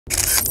That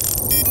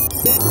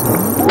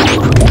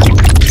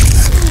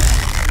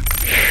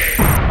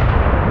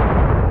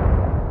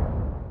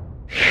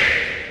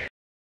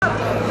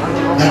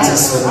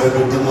is what we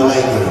do more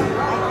like it.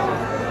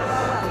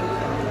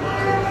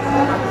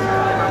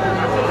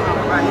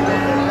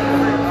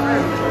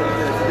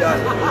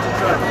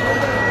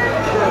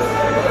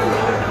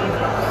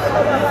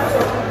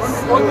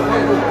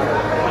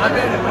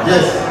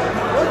 Yes.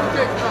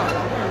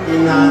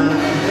 In an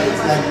event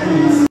like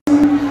this is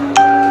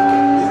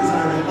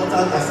an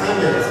important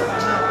assignment.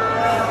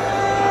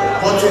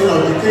 Cutting of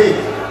the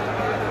cake.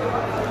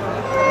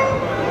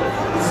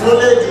 It's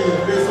only the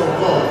grace of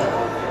God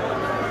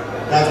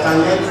that can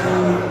let you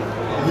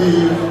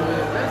live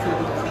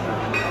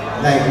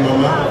like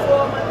Mama.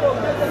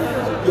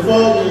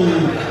 Before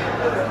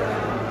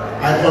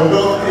I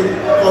conduct the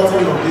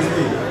cutting of this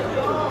cake,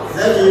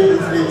 let me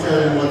briefly tell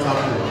you what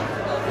happened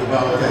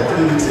about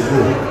 3 weeks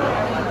ago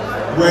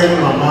when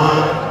Mama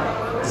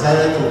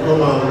decided to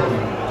come and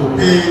to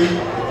pay the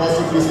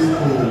cost visit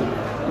to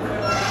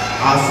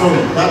our son,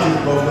 that is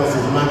Governor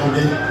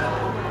Sizimakinde.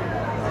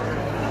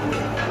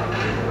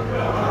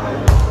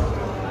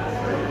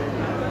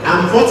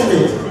 I'm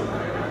fortunate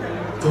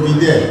to be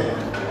there.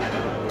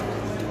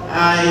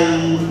 I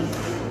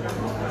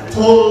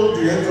told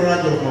the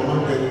entourage of Mama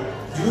that,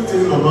 do you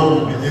think Mama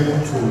will be able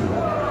to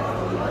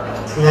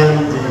climb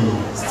the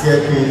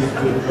staircase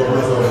to the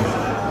governor's office?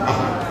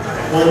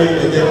 One day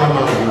they come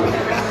out.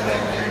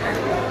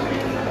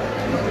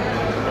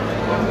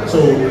 So,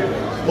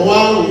 Mama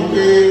will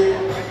pay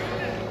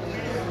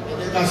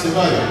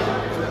Kasibai.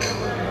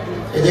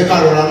 Ejeka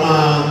rọra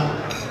máa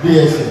gbé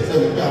ẹsẹ̀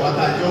sẹ́mi pé àwọn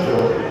àtàjọ́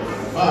ọ̀dọ́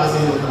báwa ṣe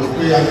lò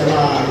pé ajẹ́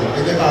máa rìn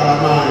ejeka rọra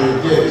máa rìn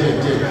díẹ̀.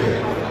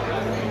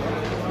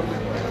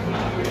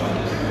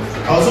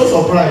 I was so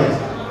surprised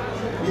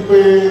wípé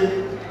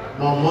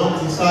Mama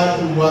ti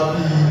ṣáájú wá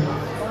bí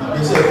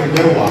ìgbésẹ̀ tó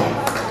mẹ́wàá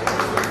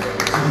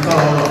ti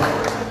táwọn wà.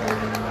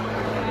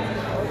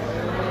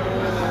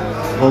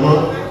 Mama,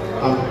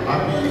 I'm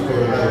happy for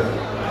your life.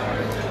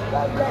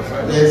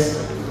 Let's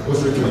go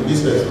straight to the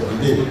business of the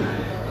day.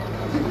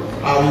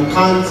 I will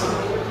count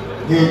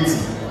 80.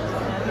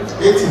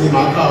 80 ni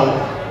màá kà ó.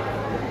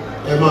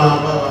 Ẹ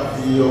máa bá wa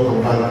fi ọkàn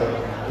balẹ̀.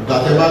 Ìgbà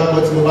tẹ́ bá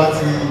gbọ́ tí mo bá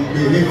ti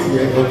gbé 80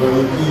 yẹn gbọ̀ngàn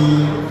ní kí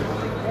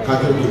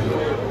kájọ́gbé.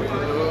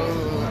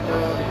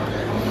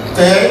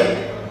 10,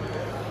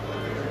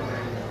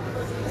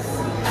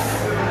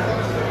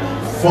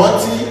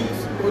 40,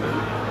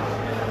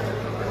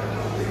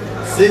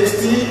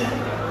 60,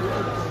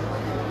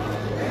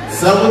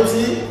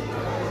 70,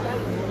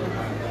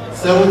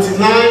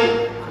 79,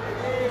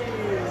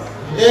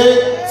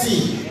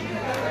 80.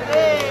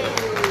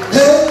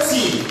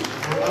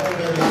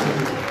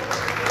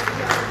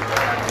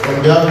 On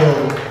behalf of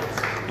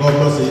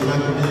Governor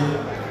Sizimakinde,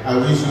 I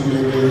wish you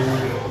many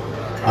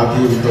happy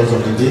returns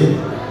of the day.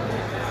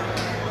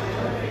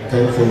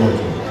 Thank you so much.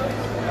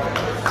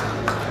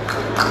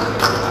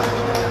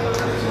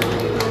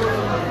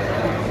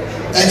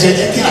 Ẹ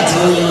jẹ́ kí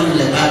àtàwọn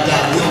ilẹ̀ bá dá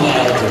ní ọ̀wá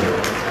ọ̀dọ̀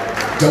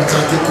Dr.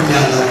 Adekunle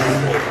Alabi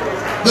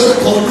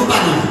lórúkọ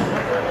Olúbàdàn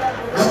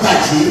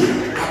lọ́tàjì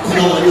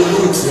akọ́nàwọlé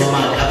olóòtú ọmọ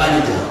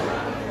àdábànìjà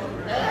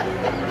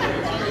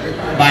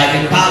by the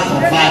power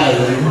of Father,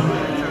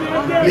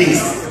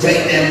 please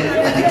join them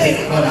at the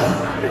cake corner.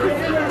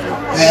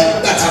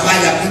 Gbàtà bá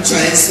ya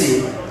picture ẹ̀ sè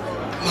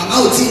màmá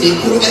ò tí ì lè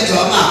kúrò ẹjọ́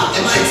ọmọ ẹ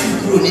má ti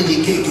kúrò nídìí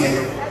kéèké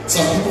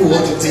some people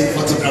want to take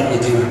photograph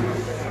with you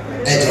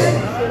ẹjọ́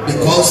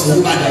because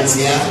Olúbàdàn is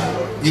here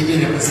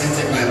being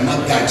represented by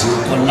Mọ́gàjí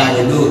Kola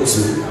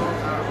Olotu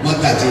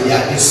Mọ́gàjí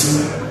Yadesu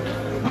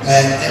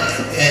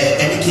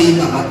ẹni kí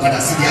màmá padà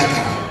sí ní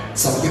àkàrà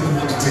some people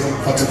want to take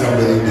photograph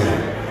with you there.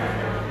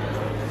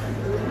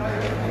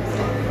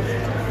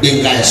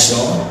 Gbẹ̀ngà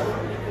ẹ̀ṣọ́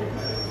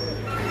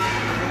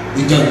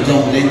ìjọ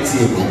lẹ́ntì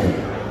èkó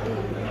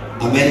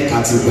Amẹ́ríkà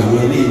ti gbà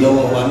wọ́n ilé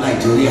ìlọ́wọ́ wa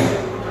Nàìjíríà.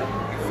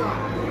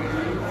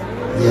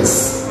 Yes.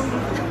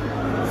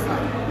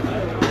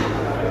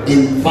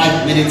 In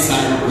 5 minutes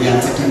time, we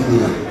are taking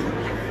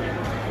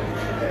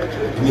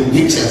the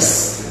pictures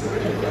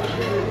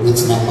with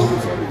Mama.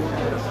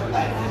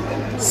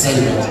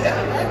 Celebrate.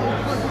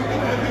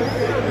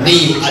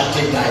 Name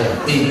Adedayo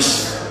H.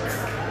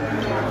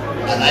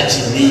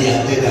 Alaji Name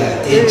Adedayo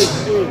H.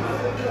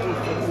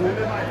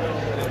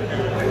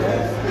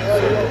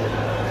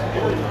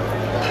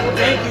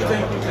 Thank you.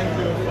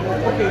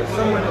 Okay,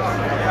 someone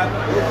else.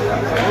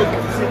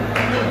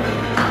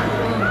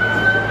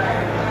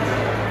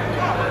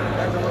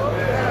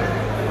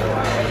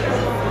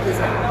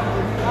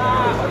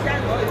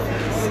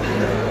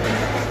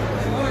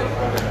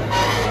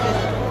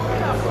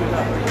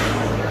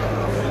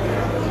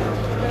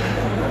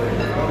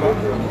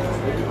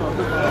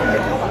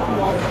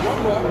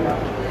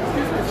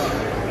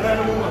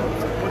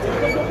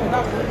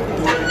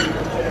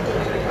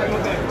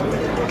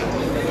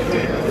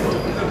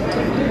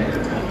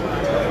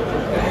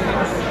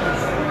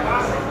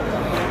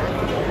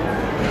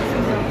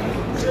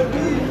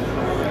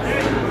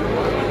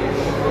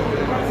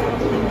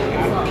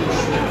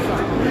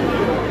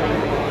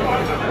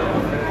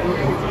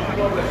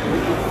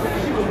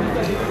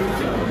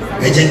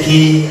 ẹ jẹ́ kí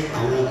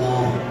àwọn ọmọ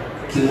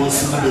kí wọ́n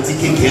súnmọ́ bí tí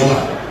kéèké wà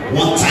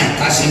one time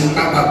ká ṣe ń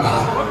pápápá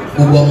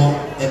gbogbo ọmọ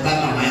ẹ bá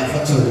màmá ẹ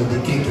fọ́tò lóde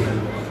kéèké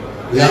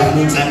we have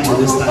no time to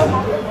waste time.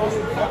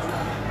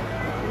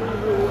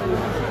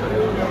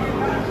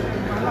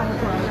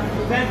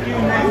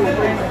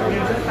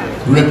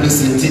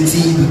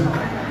 Representative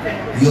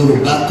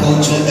Yoruba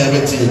cultural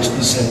heritage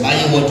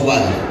Ìṣẹ̀mbáyé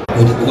worldwide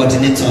with the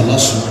coordinator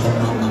Ọlọ́ṣun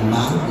ọmọ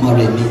Mama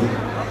Moremi.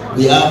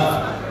 We have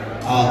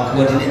our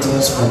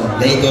coordinators from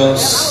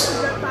Lagos,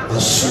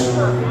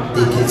 Ọ̀ṣun,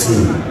 Ekiti.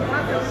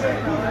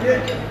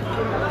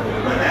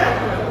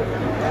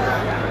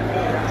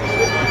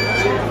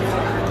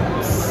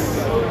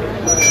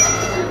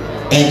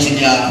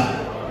 Engineer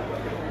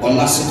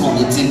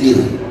Olasunkanmi Timbi,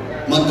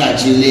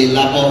 Mọ́gàjílé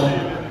Lábọ́,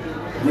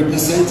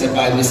 represented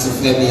by Mr.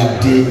 Femi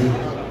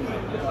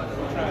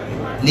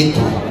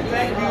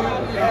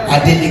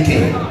Adenike.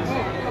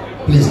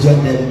 Please join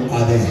them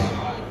at the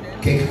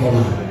cake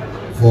corner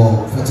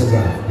for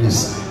photograph,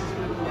 please.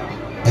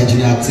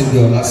 Engineer Timbi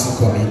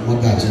Olasunkanmi,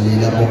 Mọ́gàjílé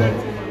Lábọ́.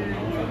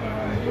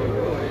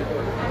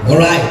 All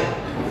right.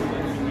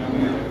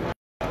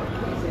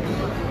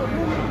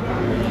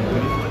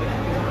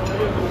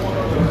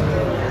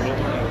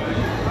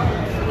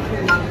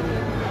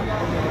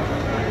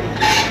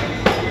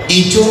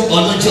 Ijó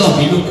ọlọ́jọ́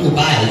mi ló kù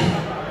báyìí,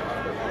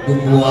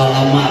 gbogbo wa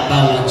la máa bá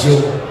wọn jó,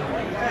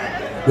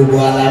 gbogbo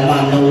wa la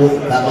máa náwó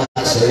la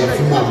máa ṣẹ̀yẹ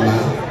fún màmá.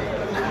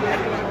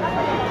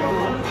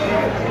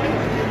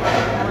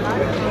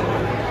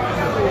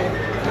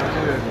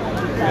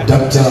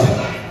 Dr.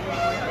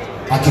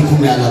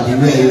 Akínkúnmi Àlàbí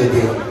wẹ́ẹ̀ yóò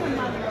dé.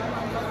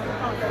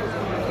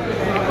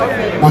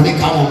 Wọ́n ní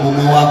káwọn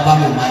ọmọ wa bá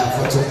màmá yà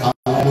fọ́tò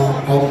àwọn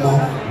ọmọ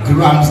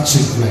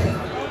grandchildren.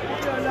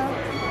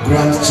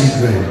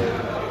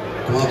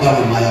 Wọ́n bá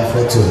màmá yà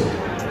fọ́tò.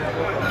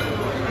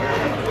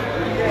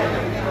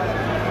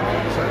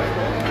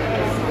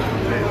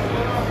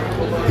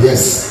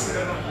 Yes.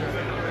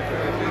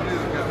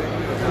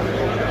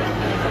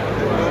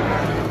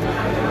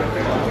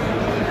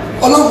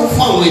 Ọlọ́run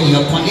fún àwọn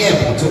ènìyàn kan ní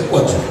ẹ̀bùn tó pọ̀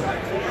jù.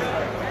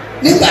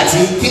 Nígbà tí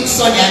King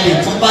Sunny Adé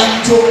tán bá ń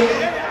jó,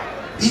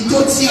 ijó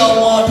tí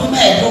ọmọ ọdún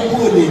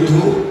mẹ́ẹ̀ẹ́dógún ò lè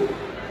jó.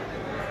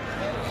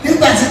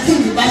 Nígbà tí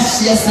King bá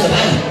ṣe ẹsẹ̀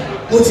báyìí,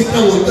 ó ti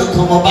pẹ́ wo ọjọ́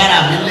kan ọmọ bára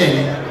mi lẹ̀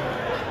ni.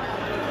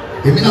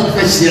 Èmi náà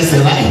fẹ́ ṣe ẹsẹ̀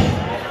báyìí.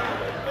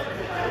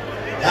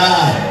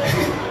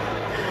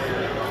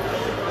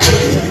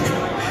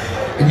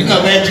 Èmi náà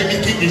fẹ́ jó ní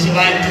King ṣe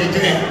máa ń jó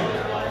jẹ́.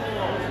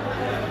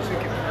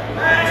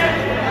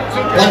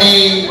 Wọ́n ní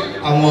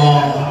àwọn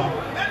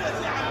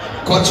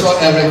cultural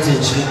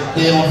heritage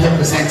pé wọ́n fẹ́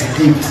present a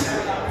gift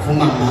fún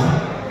màmá.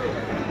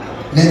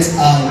 Let's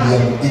have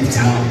your gift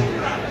now.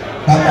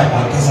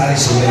 Bàbá kásáré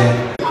ṣe yẹ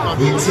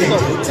èyí tí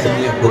ẹ̀jẹ̀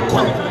tẹ̀lé ẹ̀gbọ́n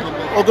kan.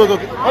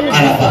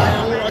 Àràbà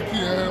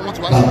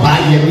bàbá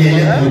Yẹmí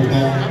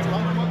ẹlẹ́gbọ̀n.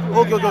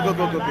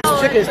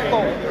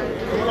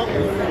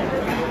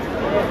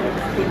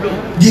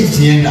 Gift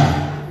yẹn dà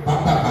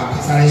bàbá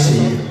kásáré ṣe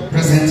yẹ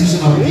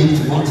presentation of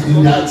gift you want to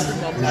do that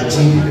in a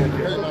team.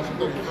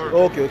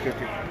 Okay.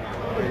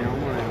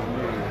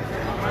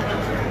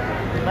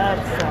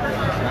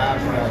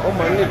 Oh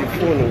my, need the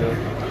phone.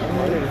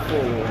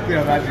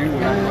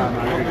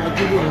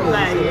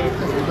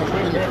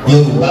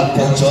 Yorùbá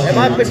culture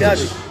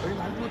heritage.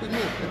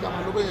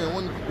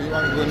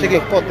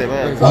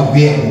 Wọ́n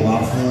gbé ẹ̀wọ̀n wá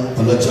fún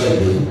ọlọ́jọ́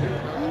ìlú.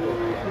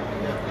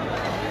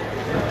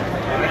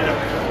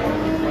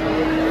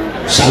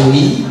 Shall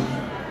we?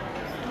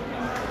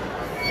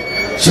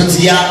 Ṣó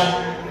ti yá?